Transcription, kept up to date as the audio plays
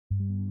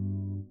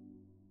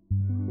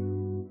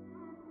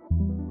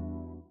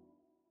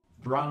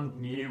brand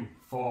new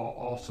for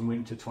autumn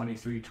winter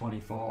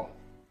 23-24,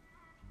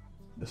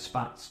 the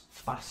Spats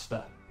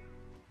Fasta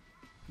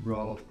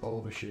road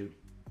overshoe.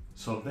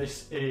 So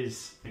this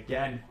is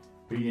again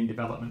been in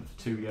development for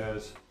 2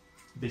 years.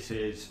 This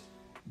is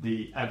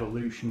the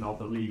evolution of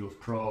the Legals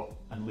Pro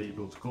and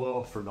Legals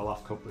Glow from the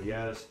last couple of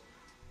years,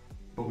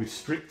 but we've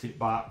stripped it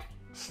back,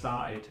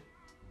 started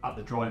at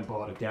the drawing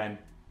board again,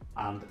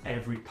 and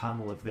every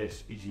panel of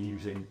this is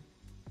using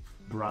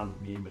brand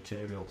new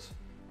materials.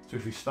 So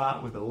if we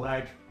start with the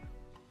leg,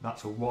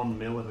 that's a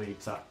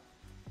 1mm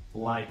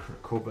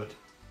lycra covered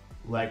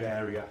leg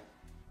area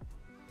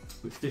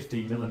with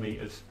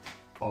 15mm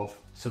of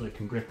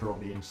silicone gripper on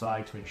the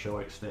inside to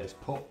ensure it stays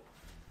put.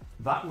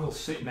 That will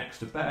sit next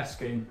to bare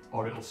skin,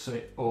 or it'll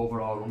sit over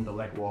or under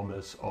leg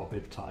warmers or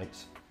bib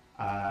tights.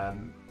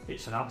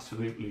 It's an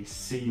absolutely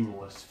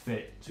seamless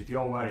fit. So if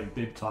you're wearing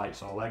bib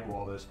tights or leg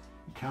warmers,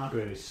 you can't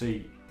really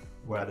see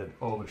where the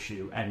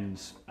overshoe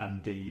ends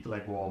and the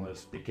leg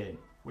warmers begin,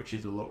 which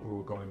is the look we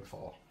were going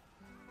for.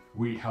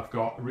 We have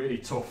got a really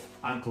tough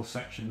ankle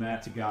section there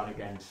to guard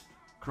against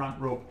crank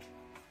rub,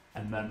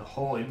 and then the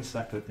whole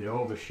instep of the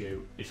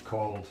overshoe is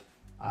called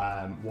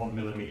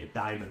 1mm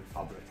diamond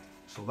fabric.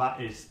 So that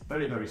is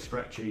very, very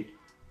stretchy,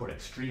 but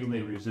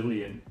extremely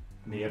resilient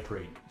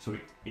neoprene. So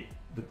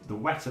the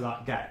wetter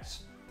that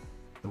gets,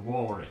 the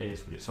warmer it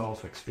is, but it's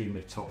also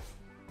extremely tough.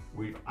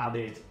 We've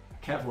added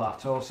a Kevlar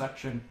toe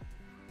section,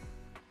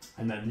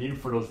 and then new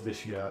for us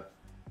this year,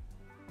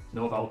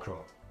 no Velcro.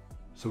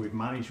 So we've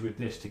managed with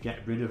this to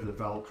get rid of the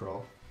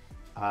Velcro,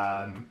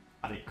 and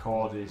it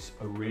causes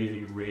a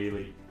really,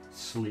 really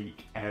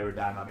sleek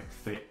aerodynamic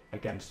fit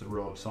against the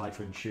road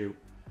cycling shoe.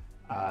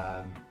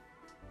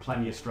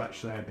 Plenty of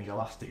stretch there, the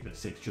elastic that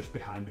sits just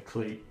behind the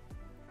cleat.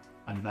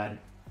 And then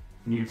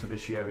new for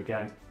this year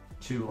again,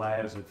 2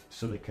 layers of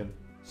silicone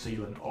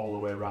sealant all the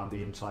way around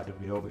the inside of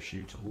the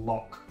overshoe to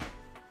lock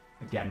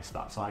against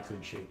that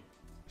cycling shoe.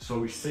 So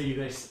we see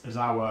this as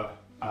our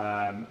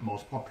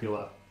most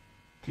popular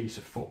piece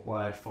of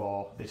footwear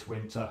for this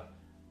winter.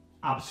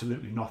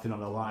 Absolutely nothing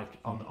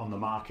on the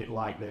market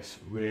like this.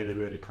 Really,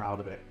 really proud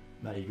of it.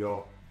 There you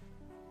go,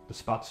 the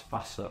Spats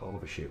Fasta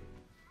overshoe.